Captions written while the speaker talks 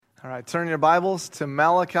All right, turn your Bibles to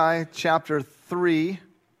Malachi chapter 3.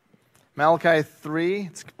 Malachi 3,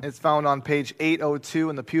 it's found on page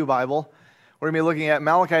 802 in the Pew Bible. We're going to be looking at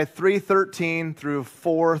Malachi 3:13 through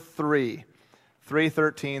 4:3.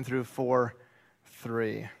 3:13 through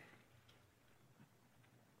 4:3.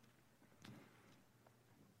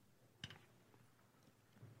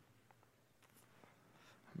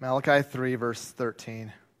 Malachi 3, verse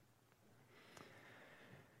 13.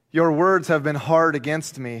 Your words have been hard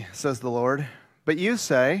against me, says the Lord. But you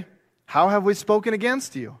say, how have we spoken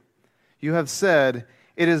against you? You have said,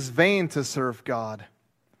 it is vain to serve God.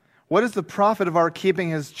 What is the profit of our keeping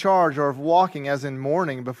his charge or of walking as in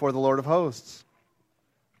mourning before the Lord of hosts?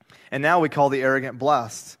 And now we call the arrogant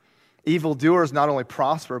blessed. Evildoers not only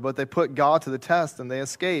prosper, but they put God to the test and they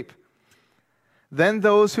escape. Then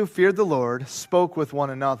those who feared the Lord spoke with one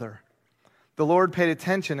another. The Lord paid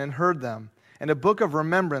attention and heard them. And a book of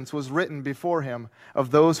remembrance was written before him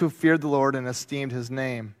of those who feared the Lord and esteemed his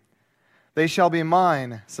name. They shall be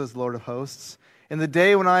mine, says the Lord of hosts, in the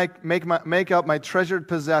day when I make up my treasured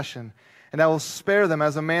possession, and I will spare them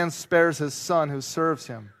as a man spares his son who serves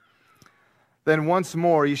him. Then once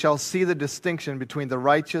more you shall see the distinction between the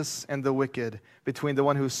righteous and the wicked, between the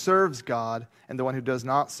one who serves God and the one who does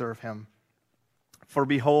not serve him. For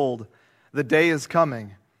behold, the day is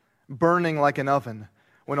coming, burning like an oven,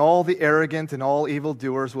 when all the arrogant and all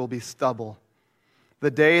evildoers will be stubble.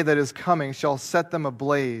 The day that is coming shall set them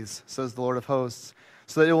ablaze, says the Lord of hosts,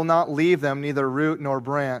 so that it will not leave them neither root nor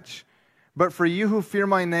branch. But for you who fear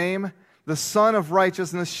my name, the Son of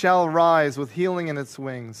Righteousness shall rise with healing in its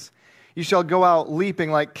wings. You shall go out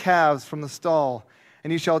leaping like calves from the stall,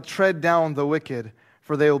 and you shall tread down the wicked,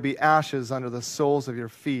 for they will be ashes under the soles of your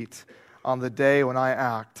feet on the day when I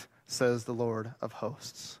act, says the Lord of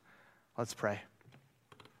hosts. Let's pray.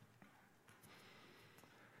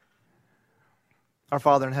 Our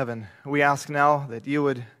Father in heaven, we ask now that you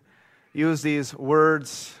would use these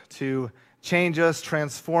words to change us,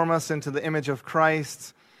 transform us into the image of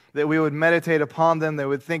Christ, that we would meditate upon them, that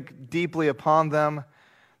we would think deeply upon them,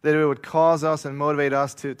 that it would cause us and motivate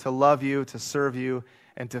us to love you, to serve you,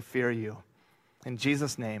 and to fear you. In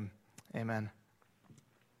Jesus' name, amen.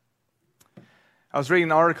 I was reading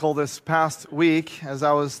an article this past week as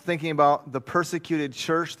I was thinking about the persecuted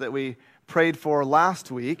church that we prayed for last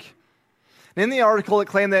week. In the article, it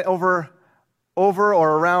claimed that over or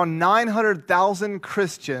around 900,000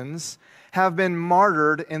 Christians have been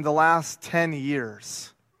martyred in the last 10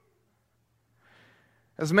 years.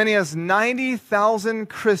 As many as 90,000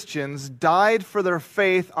 Christians died for their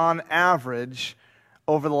faith on average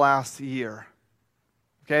over the last year.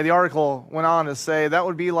 Okay, the article went on to say that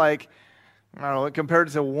would be like, I don't know, compared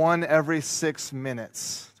to 1 every 6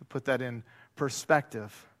 minutes, to put that in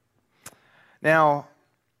perspective. Now,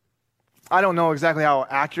 I don't know exactly how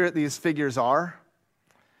accurate these figures are,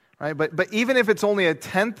 right? But even if it's only a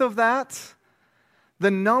tenth of that, the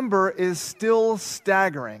number is still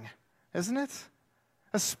staggering, isn't it?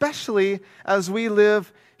 Especially as we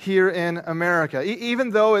live here in America.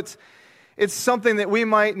 Even though it's something that we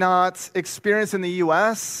might not experience in the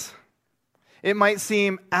U.S., it might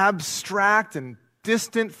seem abstract and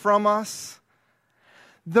distant from us.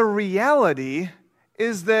 The reality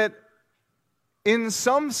is that in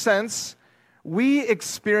some sense, we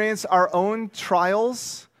experience our own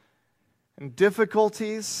trials and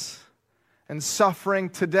difficulties and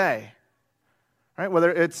suffering today, right?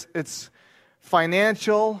 Whether it's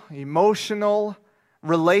financial, emotional,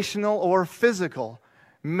 relational, or physical.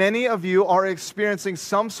 Many of you are experiencing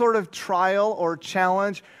some sort of trial or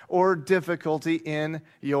challenge or difficulty in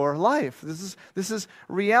your life. This is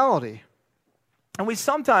reality. And we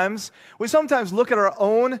sometimes look at our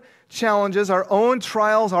own challenges, our own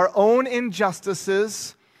trials, our own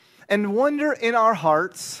injustices, and wonder in our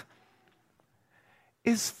hearts,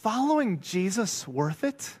 is following Jesus worth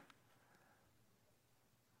it?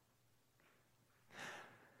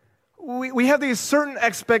 We have these certain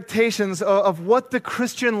expectations of what the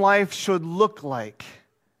Christian life should look like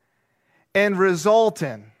and result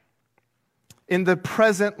in the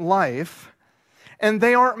present life, and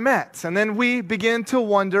they aren't met. And then we begin to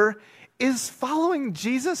wonder, is following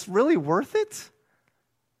Jesus really worth it?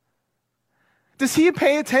 Does he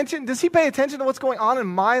pay attention? Does he pay attention to what's going on in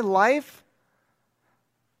my life?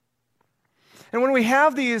 And when we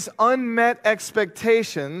have these unmet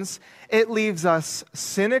expectations, it leaves us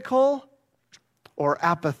cynical or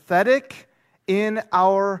apathetic in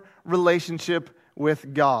our relationship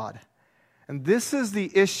with God. And this is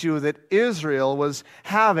the issue that Israel was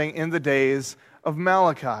having in the days of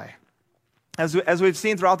Malachi. As we've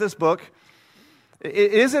seen throughout this book,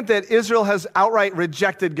 It isn't that Israel has outright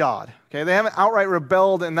rejected God. Okay, they haven't outright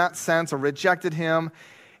rebelled in that sense or rejected him.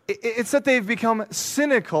 It's that they've become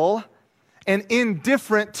cynical and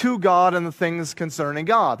indifferent to God and the things concerning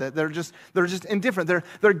God. That they're just indifferent.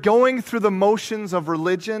 They're going through the motions of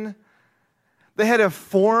religion. They had a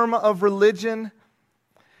form of religion,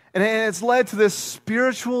 and it's led to this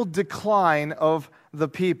spiritual decline of the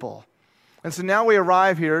people. And so now we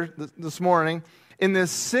arrive here this morning in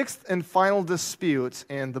this sixth and final dispute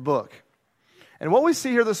in the book. And what we see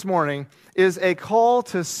here this morning is a call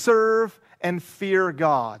to serve and fear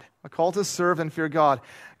God. A call to serve and fear God.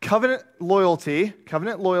 Covenant loyalty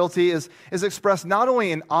is expressed not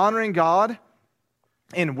only in honoring God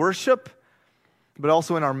in worship, but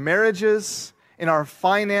also in our marriages, in our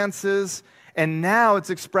finances, and now it's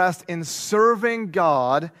expressed in serving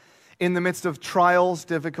God in the midst of trials,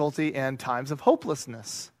 difficulty, and times of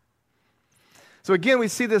hopelessness. So again, we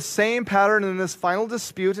see this same pattern in this final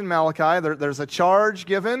dispute in Malachi. There's a charge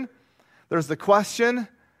given, there's the question,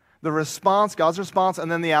 the response, God's response,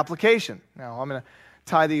 and then the application. Now, I'm going to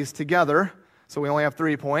tie these together, so we only have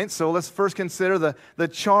 3 points. So let's first consider the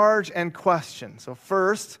charge and question. So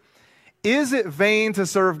first, is it vain to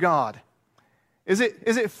serve God? Is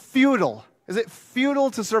it futile? Is it futile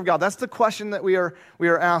to serve God? That's the question that we are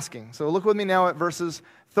asking. So look with me now at verses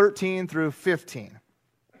 13 through 15.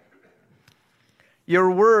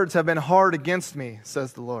 Your words have been hard against me,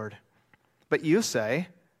 says the Lord. But you say,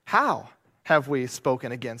 how have we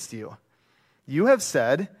spoken against you? You have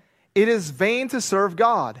said, it is vain to serve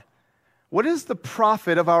God. What is the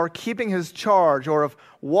profit of our keeping his charge or of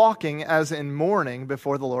walking as in mourning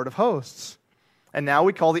before the Lord of hosts? And now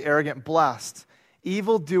we call the arrogant blessed.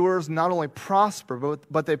 Evildoers not only prosper,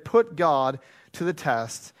 but they put God to the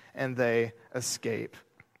test and they escape.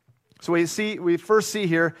 So we first see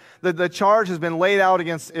here that the charge has been laid out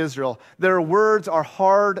against Israel. Their words are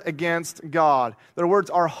hard against God. Their words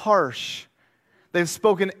are harsh. They've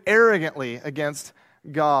spoken arrogantly against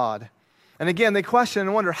God. And again, they question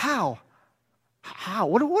and wonder, how? How?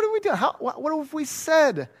 What have we done? What have we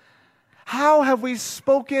said? How have we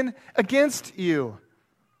spoken against you?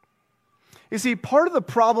 You see, part of the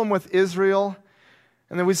problem with Israel,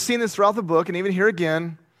 and then we've seen this throughout the book, and even here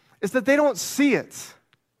again, is that they don't see it.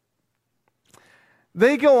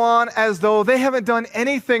 They go on as though they haven't done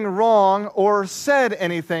anything wrong or said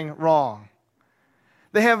anything wrong.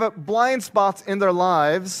 They have blind spots in their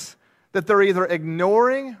lives that they're either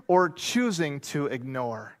ignoring or choosing to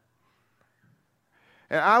ignore.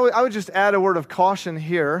 And I would just add a word of caution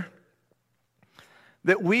here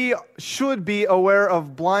that we should be aware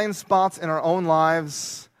of blind spots in our own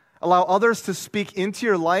lives, allow others to speak into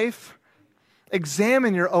your life,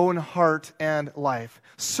 examine your own heart and life.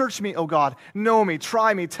 Search me, O God, know me,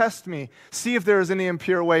 try me, test me, see if there is any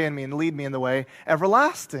impure way in me, and lead me in the way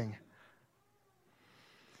everlasting.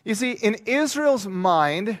 You see, in Israel's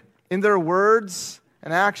mind, in their words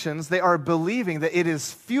and actions, they are believing that it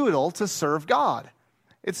is futile to serve God.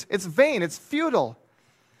 It's vain, it's futile.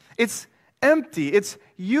 It's empty, it's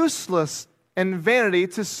useless and vanity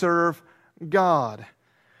to serve God.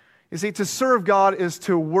 You see, to serve God is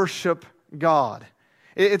to worship God.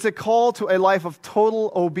 It's a call to a life of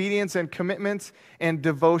total obedience and commitment and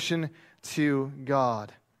devotion to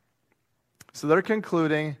God. So they're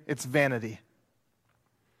concluding it's vanity.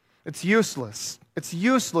 It's useless. It's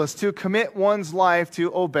useless to commit one's life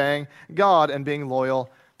to obeying God and being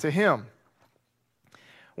loyal to Him.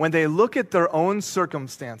 When they look at their own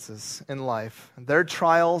circumstances in life, their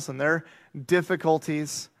trials and their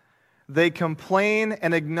difficulties, they complain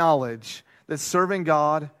and acknowledge that serving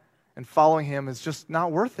God and following Him is just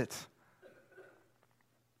not worth it.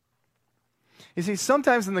 You see,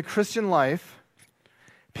 sometimes in the Christian life,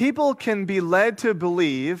 people can be led to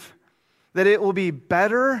believe that it will be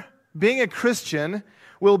better, being a Christian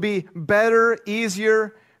will be better,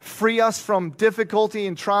 easier, free us from difficulty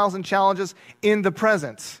and trials and challenges in the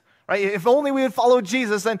present. Right? If only we would follow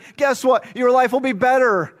Jesus, then guess what? Your life will be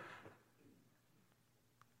better.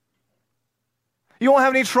 You won't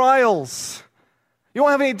have any trials. You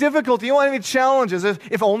won't have any difficulty. You won't have any challenges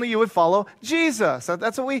if only you would follow Jesus.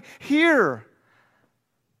 That's what we hear.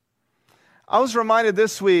 I was reminded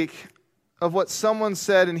this week of what someone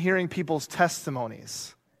said in hearing people's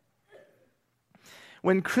testimonies.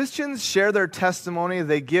 When Christians share their testimony,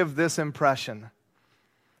 they give this impression.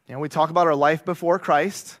 You know, we talk about our life before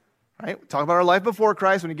Christ, right? We talk about our life before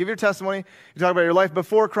Christ. When you give your testimony, you talk about your life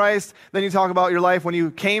before Christ, then you talk about your life when you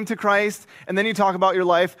came to Christ, and then you talk about your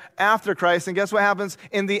life after Christ. And guess what happens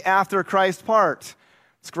in the after Christ part?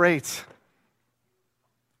 It's great.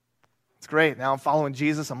 It's great. Now I'm following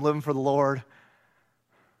Jesus. I'm living for the Lord.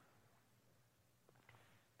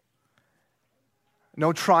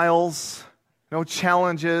 no trials, no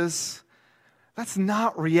challenges. That's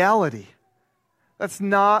not reality. That's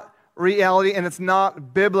not reality, and it's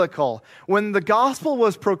not biblical. When the gospel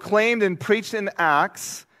was proclaimed and preached in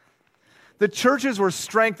Acts, the churches were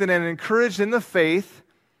strengthened and encouraged in the faith,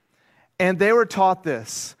 and they were taught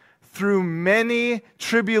this: through many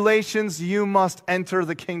tribulations you must enter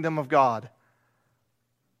the kingdom of God.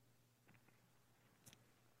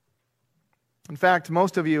 In fact,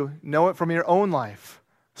 most of you know it from your own life.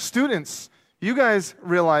 Students, you guys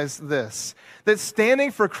realize this, that standing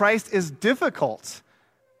for Christ is difficult.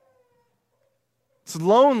 It's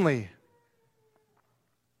lonely.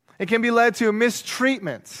 It can be led to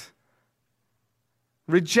mistreatment,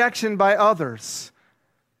 rejection by others.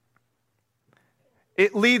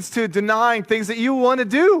 It leads to denying things that you want to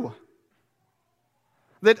do,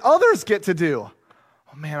 that others get to do.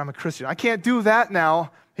 Oh man, I'm a Christian. I can't do that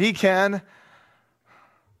now. He can.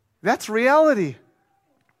 That's reality.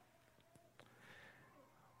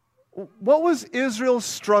 What was Israel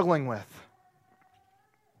struggling with?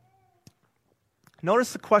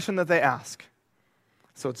 Notice the question that they ask.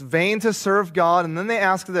 So it's vain to serve God, and then they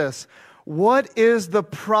ask this: what is the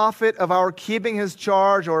profit of our keeping his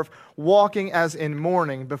charge or of walking as in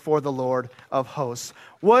mourning before the Lord of hosts?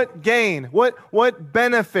 What gain, what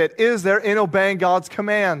benefit is there in obeying God's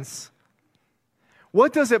commands?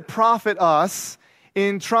 What does it profit us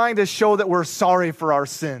in trying to show that we're sorry for our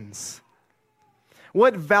sins?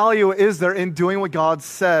 What value is there in doing what God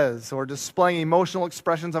says or displaying emotional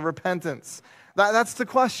expressions of repentance? That's the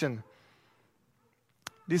question.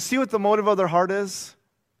 Do you see what the motive of their heart is?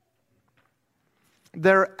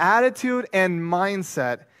 Their attitude and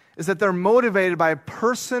mindset is that they're motivated by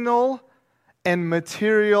personal and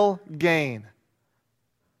material gain.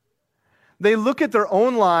 They look at their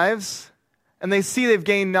own lives and they see they've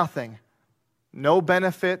gained nothing. No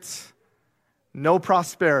benefits, no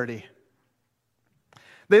prosperity.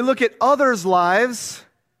 They look at others' lives,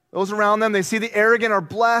 those around them, they see the arrogant are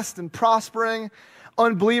blessed and prospering.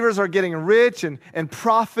 Unbelievers are getting rich and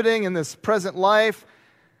profiting in this present life.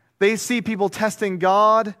 They see people testing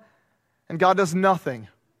God, and God does nothing.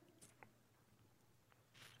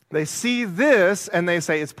 They see this, and they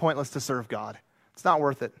say it's pointless to serve God. It's not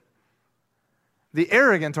worth it. The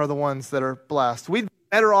arrogant are the ones that are blessed. We'd be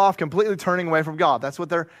better off completely turning away from God. That's what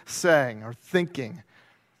they're saying or thinking.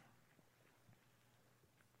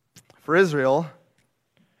 For Israel,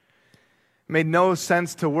 it made no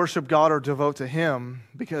sense to worship God or devote to him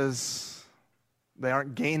because they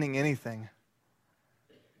aren't gaining anything.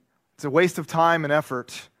 It's a waste of time and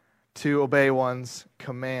effort to obey one's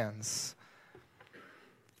commands.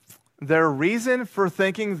 Their reason for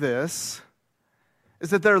thinking this is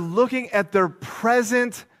that they're looking at their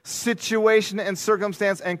present situation and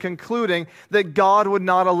circumstance and concluding that God would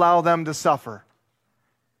not allow them to suffer.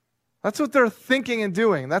 That's what they're thinking and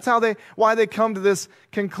doing. That's why they come to this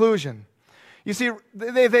conclusion. You see,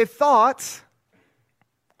 they thought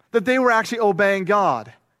that they were actually obeying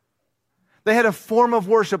God. They had a form of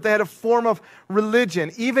worship. They had a form of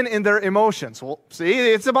religion, even in their emotions. Well, see,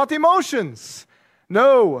 it's about the emotions.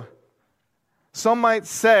 No. Some might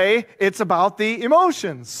say it's about the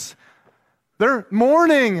emotions. They're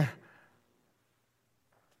mourning.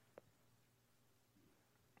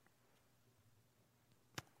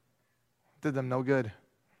 Did them no good.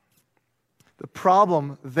 The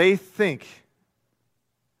problem, they think,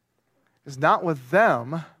 is not with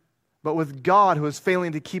them, but with God, who is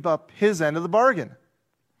failing to keep up his end of the bargain.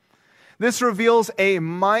 This reveals a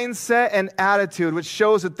mindset and attitude which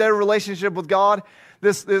shows that their relationship with God,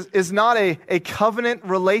 this is not a covenant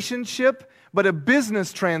relationship, but a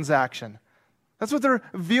business transaction. That's what they're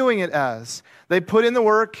viewing it as. They put in the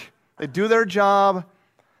work, they do their job,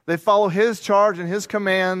 they follow his charge and his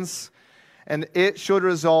commands, and it should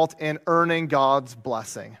result in earning God's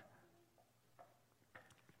blessing.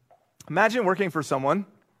 Imagine working for someone.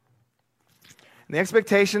 And the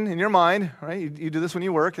expectation in your mind, right? You do this when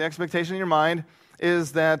you work. The expectation in your mind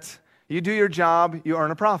is that you do your job, you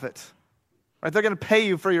earn a profit. Right? They're going to pay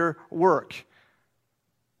you for your work.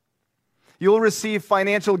 You'll receive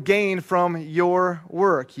financial gain from your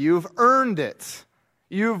work. You've earned it.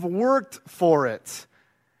 You've worked for it.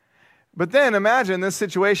 But then imagine this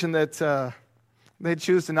situation that they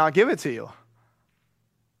choose to not give it to you.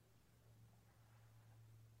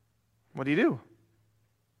 What do? You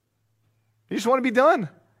just want to be done.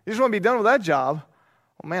 You just want to be done with that job.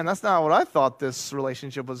 Well, man, that's not what I thought this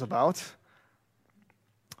relationship was about.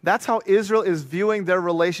 That's how Israel is viewing their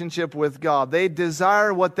relationship with God. They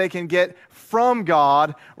desire what they can get from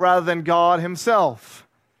God rather than God himself.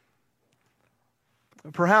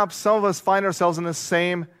 Perhaps some of us find ourselves in the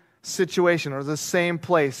same situation or the same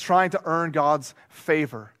place, trying to earn God's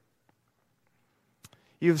favor.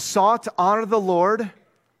 You've sought to honor the Lord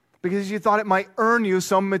because you thought it might earn you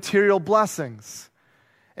some material blessings.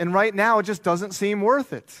 And right now, it just doesn't seem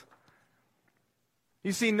worth it.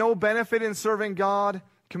 You see no benefit in serving God,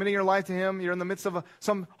 committing your life to Him. You're in the midst of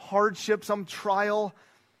some hardship, some trial,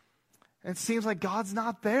 and it seems like God's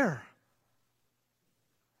not there.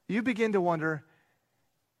 You begin to wonder,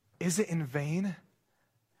 is it in vain?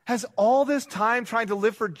 Has all this time trying to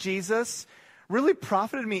live for Jesus really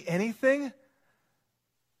profited me anything?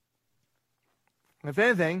 If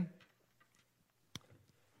anything,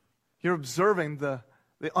 you're observing the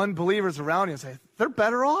unbelievers around you and say, they're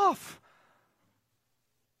better off.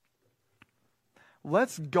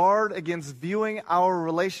 Let's guard against viewing our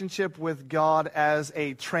relationship with God as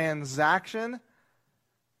a transaction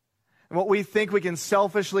and what we think we can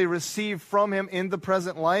selfishly receive from Him in the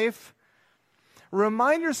present life.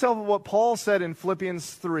 Remind yourself of what Paul said in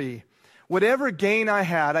Philippians 3. Whatever gain I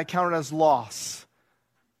had, I counted as loss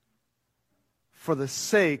for the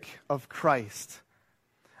sake of Christ.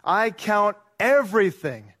 I count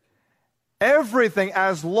everything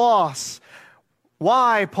as loss.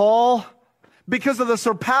 Why, Paul? Because of the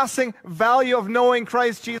surpassing value of knowing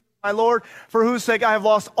Christ Jesus, my Lord, for whose sake I have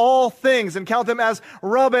lost all things and count them as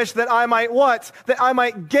rubbish, that I might what? That I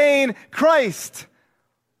might gain Christ.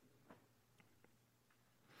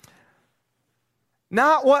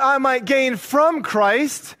 Not what I might gain from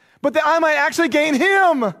Christ, but that I might actually gain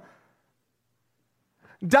Him.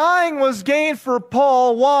 Dying was gain for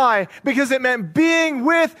Paul. Why? Because it meant being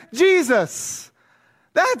with Jesus.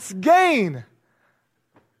 That's gain.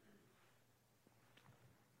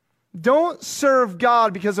 Don't serve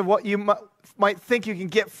God because of what you might think you can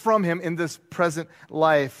get from Him in this present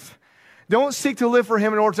life. Don't seek to live for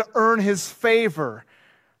Him in order to earn His favor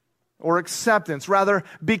or acceptance. Rather,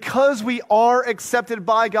 because we are accepted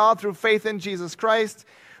by God through faith in Jesus Christ,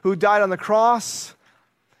 who died on the cross,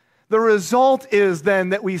 the result is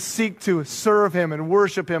then that we seek to serve Him and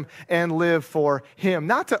worship Him and live for Him,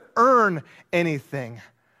 not to earn anything.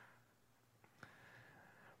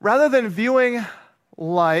 Rather than viewing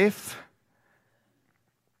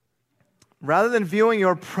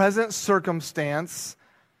your present circumstance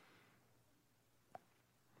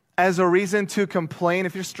as a reason to complain,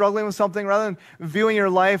 if you're struggling with something, rather than viewing your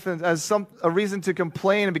life as a reason to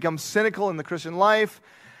complain and become cynical in the Christian life,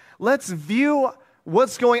 let's view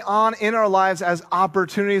what's going on in our lives as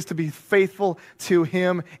opportunities to be faithful to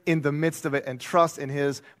Him in the midst of it and trust in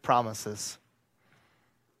His promises.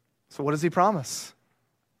 So what does He promise?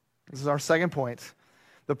 This is our second point.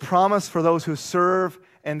 The promise for those who serve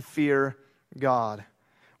and fear God.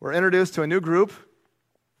 We're introduced to a new group.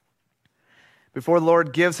 Before the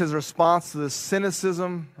Lord gives His response to the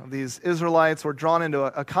cynicism of these Israelites, we're drawn into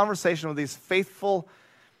a conversation with these faithful,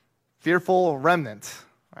 fearful remnant.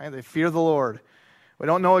 Right? They fear the Lord. We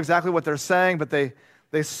don't know exactly what they're saying, but they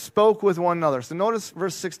spoke with one another. So notice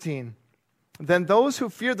verse 16. Then those who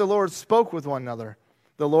feared the Lord spoke with one another.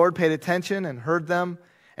 The Lord paid attention and heard them,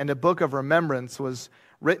 and a book of remembrance was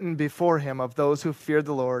written before Him of those who feared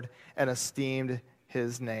the Lord and esteemed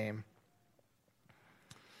His name.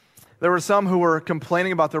 There were some who were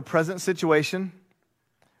complaining about their present situation,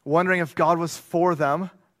 wondering if God was for them.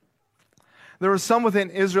 There were some within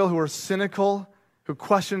Israel who were cynical, who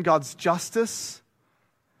questioned God's justice.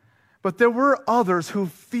 But there were others who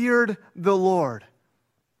feared the Lord.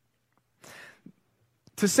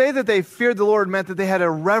 To say that they feared the Lord meant that they had a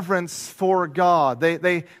reverence for God.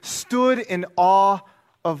 They stood in awe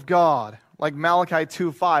of God, like Malachi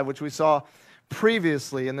 2:5, which we saw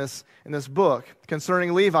previously in this book.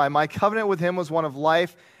 Concerning Levi, my covenant with him was one of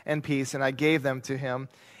life and peace, and I gave them to him.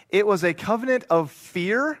 It was a covenant of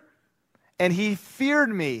fear, and he feared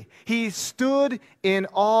me. He stood in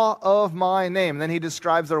awe of my name. And then he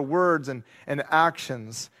describes their words and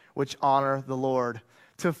actions which honor the Lord.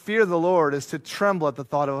 To fear the Lord is to tremble at the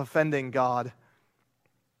thought of offending God.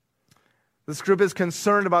 This group is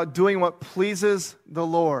concerned about doing what pleases the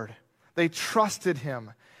Lord. They trusted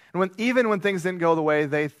Him. And even when things didn't go the way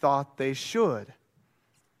they thought they should.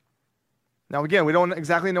 Now again, we don't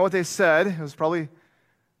exactly know what they said. It was probably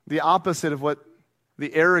the opposite of what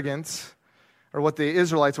the arrogance or what the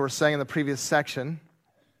Israelites were saying in the previous section.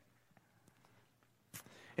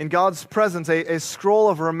 In God's presence, a scroll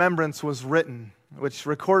of remembrance was written, which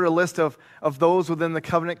recorded a list of those within the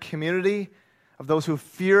covenant community, of those who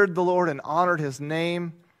feared the Lord and honored His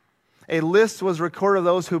name. A list was recorded of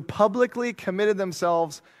those who publicly committed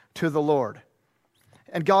themselves to the Lord.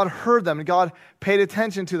 And God heard them, and God paid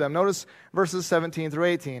attention to them. Notice verses 17 through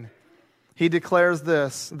 18. He declares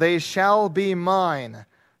this, "They shall be mine,"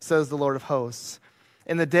 says the Lord of hosts.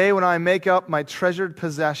 In the day when I make up my treasured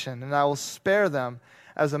possession, and I will spare them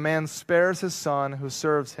as a man spares his son who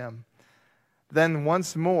serves him. Then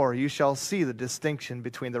once more you shall see the distinction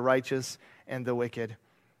between the righteous and the wicked,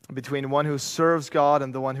 between one who serves God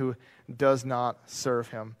and the one who does not serve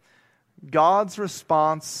him. God's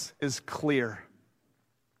response is clear.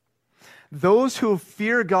 Those who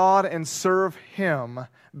fear God and serve him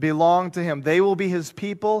belong to him. They will be his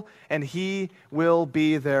people, and he will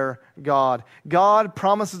be their God. God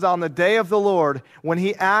promises on the day of the Lord, when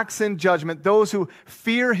he acts in judgment, those who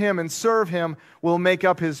fear him and serve him will make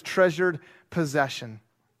up his treasured possession.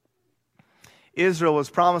 Israel was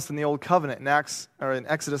promised in the Old Covenant in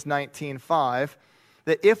Exodus 19:5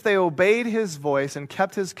 that if they obeyed his voice and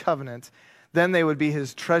kept his covenant, then they would be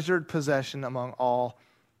his treasured possession among all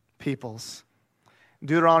peoples.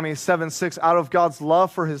 Deuteronomy 7:6, out of God's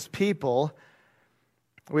love for his people,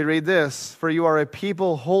 we read this, for you are a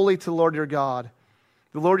people holy to the Lord your God.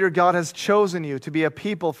 The Lord your God has chosen you to be a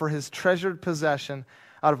people for his treasured possession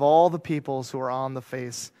out of all the peoples who are on the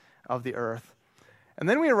face of the earth. And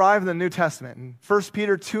then we arrive in the New Testament. In 1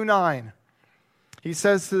 Peter 2:9, he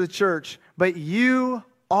says to the church, but you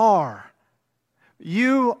are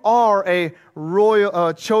a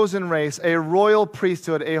royal, chosen race, a royal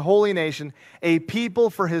priesthood, a holy nation, a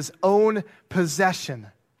people for his own possession,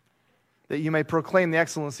 that you may proclaim the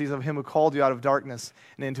excellencies of him who called you out of darkness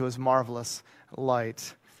and into his marvelous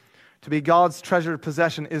light. To be God's treasured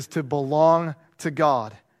possession is to belong to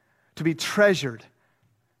God, to be treasured,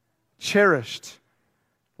 cherished,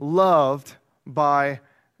 loved by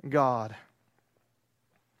God.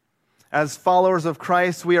 As followers of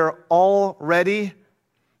Christ, we are already,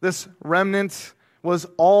 this remnant was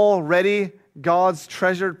already God's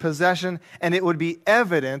treasured possession, and it would be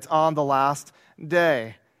evident on the last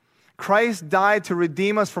day. Christ died to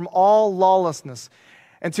redeem us from all lawlessness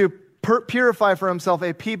and to purify for himself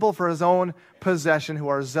a people for his own possession who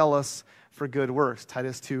are zealous for good works.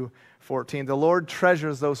 Titus 2:14. The Lord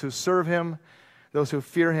treasures those who serve him, those who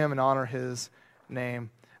fear him and honor his name.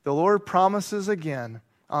 The Lord promises again,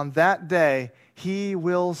 on that day, he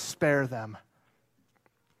will spare them,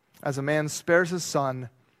 as a man spares his son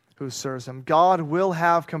who serves him. God will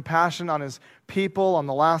have compassion on his people on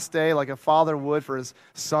the last day, like a father would for his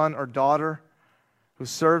son or daughter who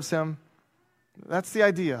serves him. That's the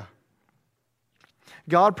idea.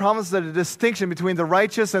 God promises that a distinction between the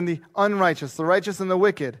righteous and the unrighteous, the righteous and the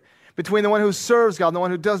wicked, between the one who serves God and the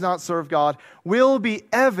one who does not serve God, will be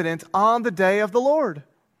evident on the day of the Lord.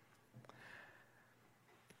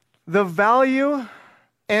 The value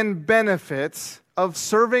and benefits of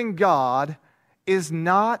serving God is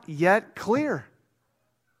not yet clear.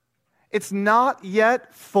 It's not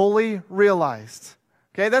yet fully realized.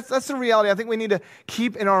 Okay, that's the reality I think we need to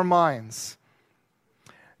keep in our minds.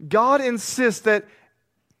 God insists that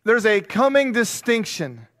there's a coming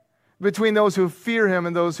distinction between those who fear him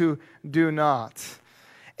and those who do not.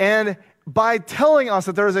 And by telling us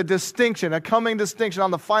that there is a distinction, a coming distinction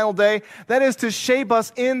on the final day, that is to shape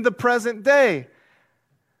us in the present day.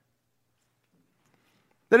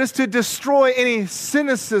 That is to destroy any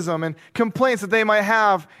cynicism and complaints that they might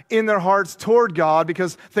have in their hearts toward God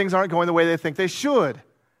because things aren't going the way they think they should.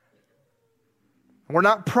 We're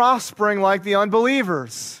not prospering like the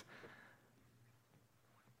unbelievers.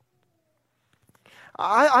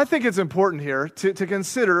 I think it's important here to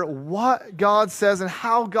consider what God says and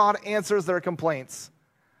how God answers their complaints.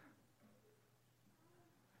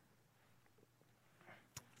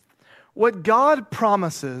 What God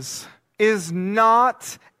promises is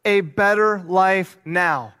not a better life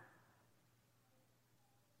now.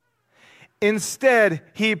 Instead,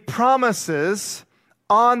 he promises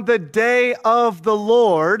on the day of the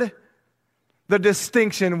Lord, the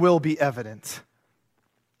distinction will be evident.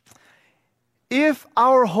 If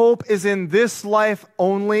our hope is in this life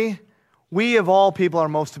only, we of all people are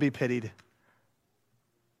most to be pitied.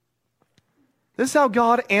 This is how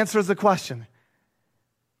God answers the question.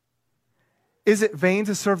 Is it vain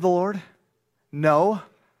to serve the Lord? No.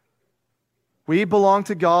 We belong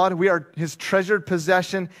to God. We are his treasured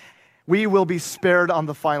possession. We will be spared on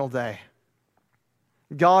the final day.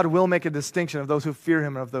 God will make a distinction of those who fear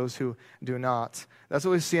him and of those who do not. That's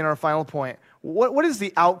what we see in our final point. What is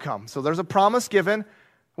the outcome? So there's a promise given.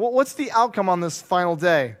 What's the outcome on this final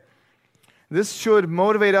day? This should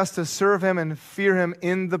motivate us to serve him and fear him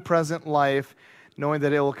in the present life, knowing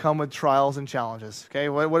that it will come with trials and challenges. Okay,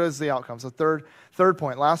 what is the outcome? So third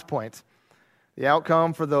point, last point. The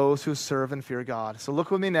outcome for those who serve and fear God. So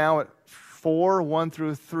look with me now at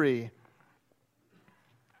 4:1-3.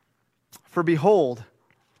 For behold,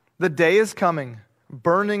 the day is coming,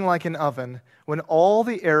 burning like an oven, when all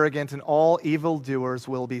the arrogant and all evildoers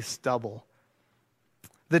will be stubble.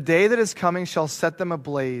 The day that is coming shall set them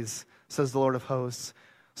ablaze, says the Lord of hosts,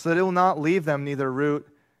 so that it will leave them neither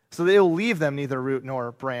root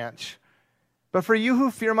nor branch. But for you who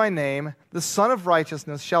fear my name, the Son of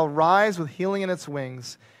Righteousness shall rise with healing in its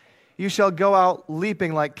wings. You shall go out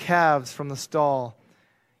leaping like calves from the stall.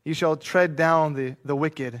 You shall tread down the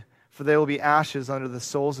wicked, for they will be ashes under the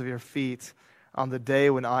soles of your feet on the day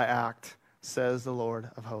when I act, says the Lord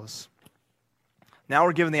of hosts. Now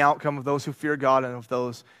we're given the outcome of those who fear God and of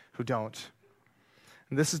those who don't.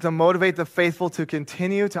 And this is to motivate the faithful to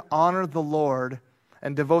continue to honor the Lord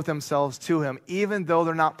and devote themselves to him, even though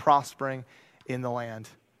they're not prospering in the land.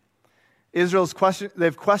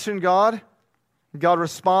 They've questioned God. God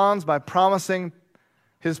responds by promising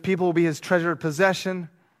his people will be his treasured possession.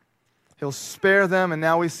 He'll spare them, and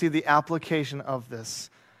now we see the application of this.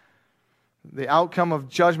 The outcome of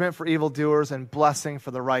judgment for evildoers and blessing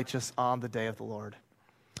for the righteous on the day of the Lord.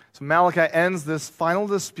 So Malachi ends this final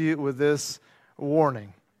dispute with this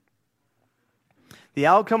warning. The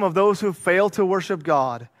outcome of those who fail to worship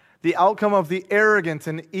God, the outcome of the arrogant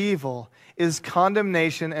and evil, is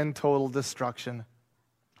condemnation and total destruction.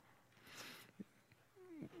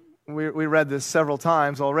 We read this several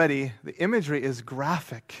times already. The imagery is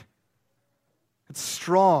graphic. It's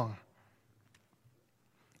strong.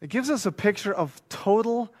 It gives us a picture of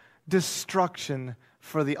total destruction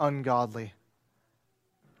for the ungodly.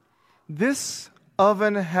 This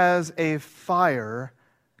oven has a fire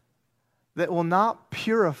that will not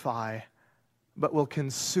purify, but will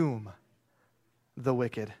consume the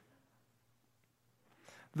wicked.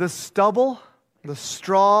 The stubble, the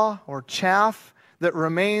straw or chaff that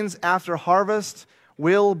remains after harvest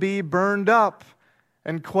will be burned up,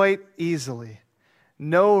 and quite easily.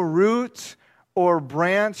 No root or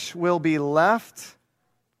branch will be left.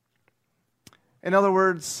 In other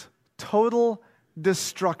words, total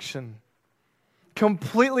destruction.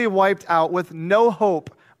 Completely wiped out with no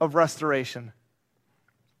hope of restoration.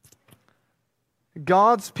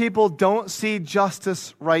 God's people don't see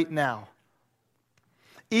justice right now.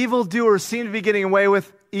 Evildoers seem to be getting away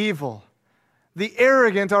with evil. The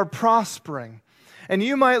arrogant are prospering. And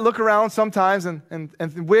you might look around sometimes and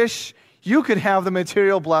wish you could have the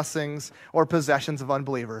material blessings or possessions of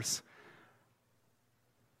unbelievers.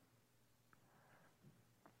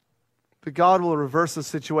 But God will reverse the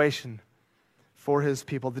situation for his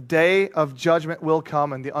people. The day of judgment will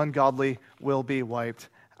come and the ungodly will be wiped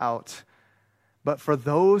out. But for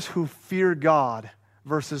those who fear God,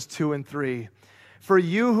 verses 2 and 3, for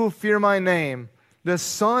you who fear my name, the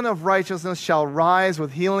Son of Righteousness shall rise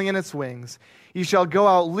with healing in its wings. You shall go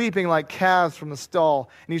out leaping like calves from the stall,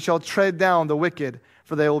 and you shall tread down the wicked,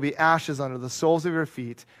 for they will be ashes under the soles of your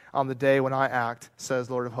feet on the day when I act, says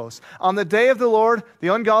Lord of hosts. On the day of the Lord,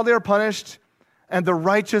 the ungodly are punished, and the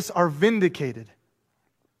righteous are vindicated.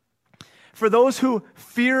 For those who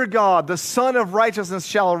fear God, the Son of Righteousness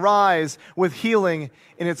shall rise with healing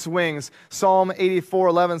in its wings. Psalm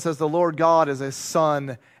 84:11 says, the Lord God is a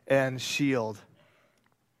sun and shield.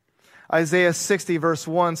 Isaiah 60 verse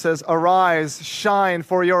 1 says, arise, shine,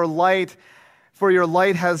 for your light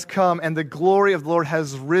has come, and the glory of the Lord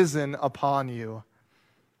has risen upon you.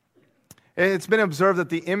 It's been observed that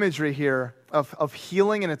the imagery here of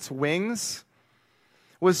healing in its wings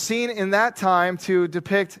was seen in that time to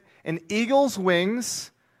depict an eagle's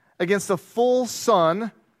wings against a full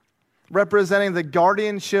sun, representing the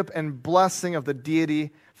guardianship and blessing of the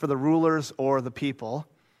deity for the rulers or the people.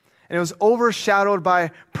 And it was overshadowed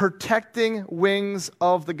by protecting wings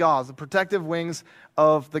of the gods, the protective wings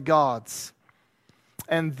of the gods.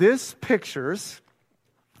 And this pictures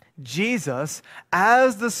Jesus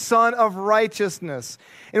as the Son of Righteousness,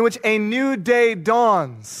 in which a new day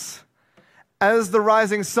dawns as the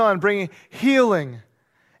rising sun, bringing healing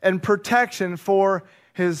and protection for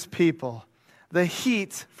his people. The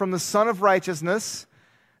heat from the Son of Righteousness,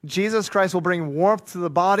 Jesus Christ, will bring warmth to the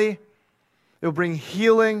body. It will bring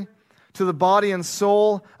healing to the body and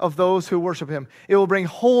soul of those who worship him. It will bring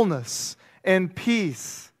wholeness and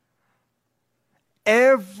peace.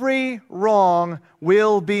 Every wrong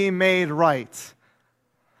will be made right.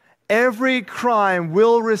 Every crime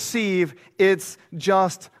will receive its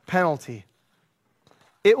just penalty.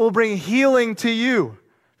 It will bring healing to you.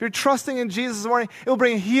 If you're trusting in Jesus this morning, it will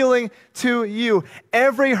bring healing to you.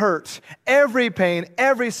 Every hurt, every pain,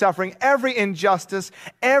 every suffering, every injustice,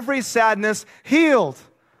 every sadness, healed.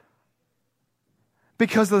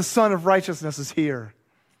 Because the Son of Righteousness is here.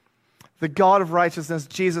 The God of righteousness,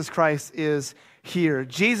 Jesus Christ, is here.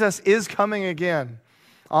 Jesus is coming again.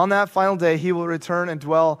 On that final day, he will return and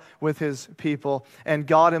dwell with his people, and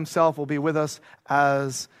God himself will be with us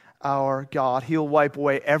as our God. He'll wipe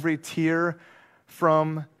away every tear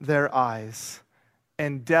from their eyes,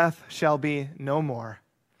 and death shall be no more.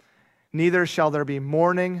 Neither shall there be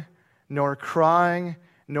mourning, nor crying,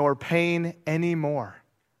 nor pain any more,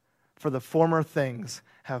 for the former things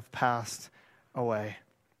have passed away.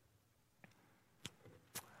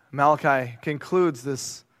 Malachi concludes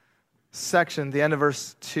this section, the end of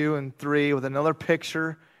verse 2 and 3, with another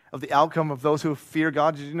picture of the outcome of those who fear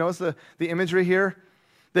God. Did you notice the imagery here?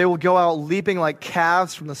 They will go out leaping like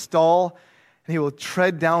calves from the stall, and he will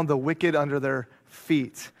tread down the wicked under their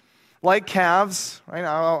feet. Like calves, right?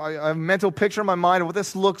 I have a mental picture in my mind of what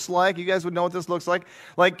this looks like. You guys would know what this looks like.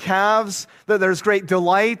 Like calves, there's great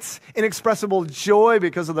delight, inexpressible joy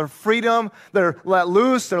because of their freedom. They're let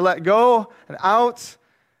loose, they're let go and out.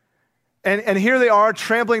 And here they are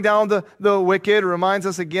trampling down the wicked. It reminds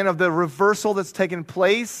us again of the reversal that's taken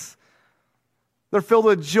place. They're filled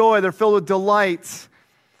with joy. They're filled with delight,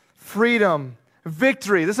 freedom,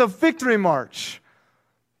 victory. This is a victory march.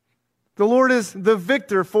 The Lord is the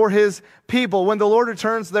victor for his people. When the Lord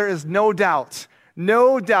returns, there is no doubt.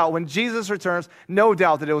 No doubt. When Jesus returns, no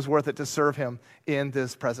doubt that it was worth it to serve him in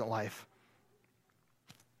this present life.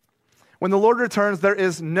 When the Lord returns, there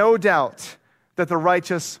is no doubt that the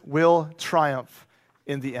righteous will triumph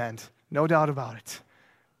in the end. No doubt about it.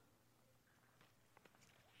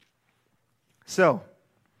 So,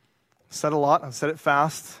 I've said a lot. I've said it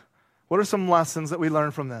fast. What are some lessons that we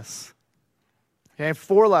learn from this? Okay,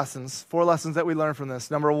 4 lessons that we learn from this.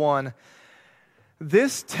 Number 1,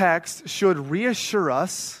 this text should reassure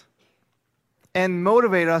us and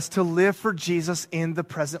motivate us to live for Jesus in the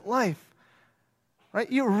present life. Right?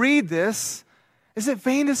 You read this. Is it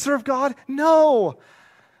vain to serve God? No.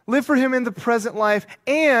 Live for him in the present life,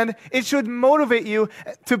 and it should motivate you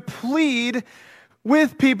to plead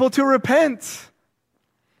with people to repent,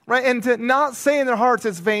 right? And to not say in their hearts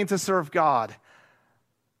it's vain to serve God.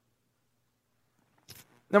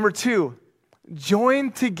 Number 2,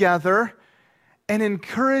 join together and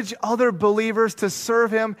encourage other believers to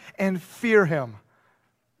serve him and fear him,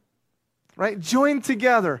 right? Join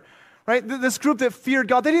together, right? This group that feared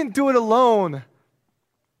God, they didn't do it alone.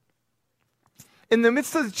 In the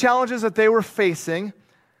midst of the challenges that they were facing,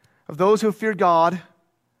 of those who feared God,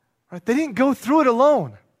 right, they didn't go through it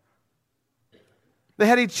alone. They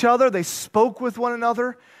had each other. They spoke with one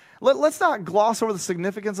another. Let's not gloss over the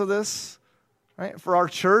significance of this, right, for our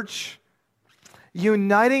church.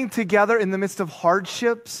 Uniting together in the midst of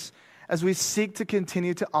hardships as we seek to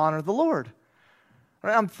continue to honor the Lord.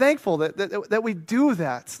 Right, I'm thankful that we do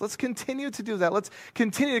that. Let's continue to do that. Let's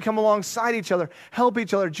continue to come alongside each other, help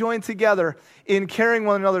each other, join together in carrying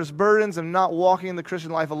one another's burdens and not walking in the Christian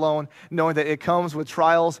life alone, knowing that it comes with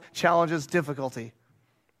trials, challenges, difficulty.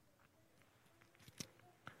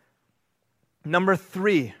 Number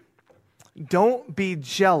 3, don't be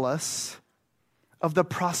jealous of the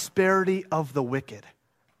prosperity of the wicked.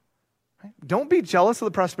 Right? Don't be jealous of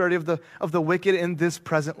the prosperity of the wicked in this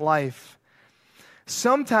present life.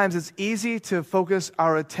 Sometimes it's easy to focus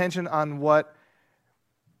our attention on what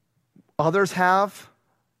others have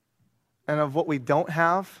and of what we don't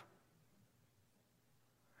have.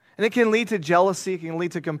 And it can lead to jealousy, it can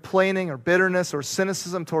lead to complaining or bitterness or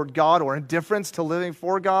cynicism toward God or indifference to living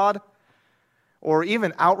for God or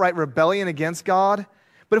even outright rebellion against God.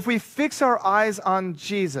 But if we fix our eyes on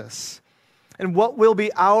Jesus and what will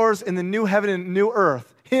be ours in the new heaven and new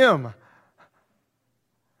earth, him,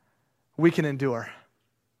 we can endure.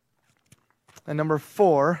 And number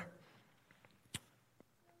 4,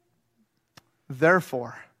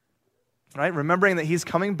 therefore, right? Remembering that he's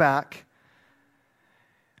coming back,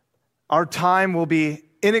 our time will be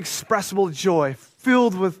inexpressible joy,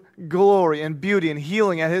 filled with glory and beauty and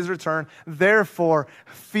healing at his return. Therefore,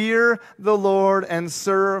 fear the Lord and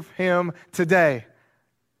serve him today.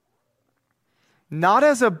 Not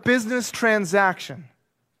as a business transaction,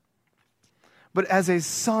 but as a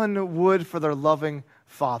son would for their loving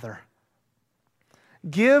father.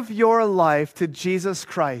 Give your life to Jesus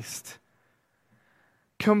Christ.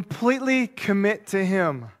 Completely commit to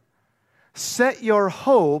him. Set your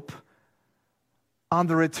hope on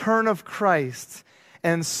the return of Christ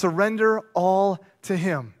and surrender all to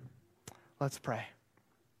him. Let's pray.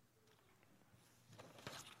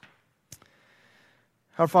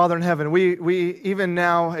 Our Father in heaven, we even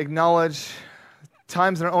now acknowledge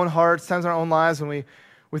times in our own hearts, times in our own lives when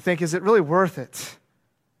we think, is it really worth it?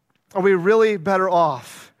 Are we really better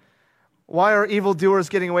off? Why are evildoers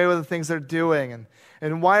getting away with the things they're doing?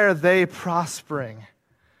 And why are they prospering?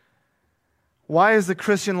 Why is the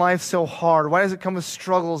Christian life so hard? Why does it come with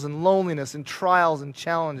struggles and loneliness and trials and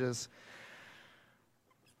challenges?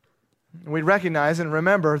 We recognize and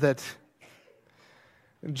remember that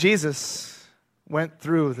Jesus went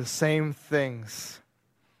through the same things.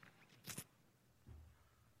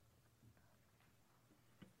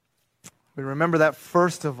 We remember that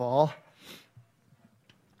first of all.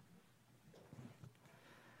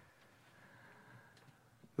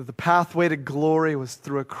 That the pathway to glory was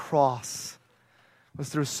through a cross, was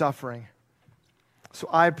through suffering. So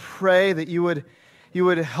I pray that you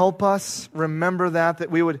would help us remember that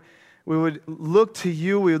we would look to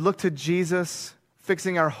you, we would look to Jesus,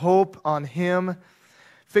 fixing our hope on him,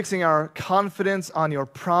 fixing our confidence on your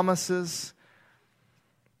promises,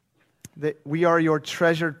 that we are your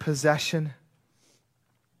treasured possession,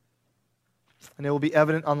 and it will be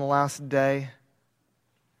evident on the last day.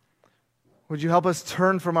 Would you help us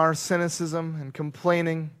turn from our cynicism and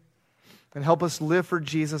complaining and help us live for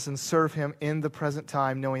Jesus and serve him in the present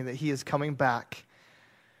time, knowing that he is coming back.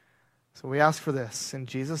 So we ask for this in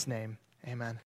Jesus' name. Amen.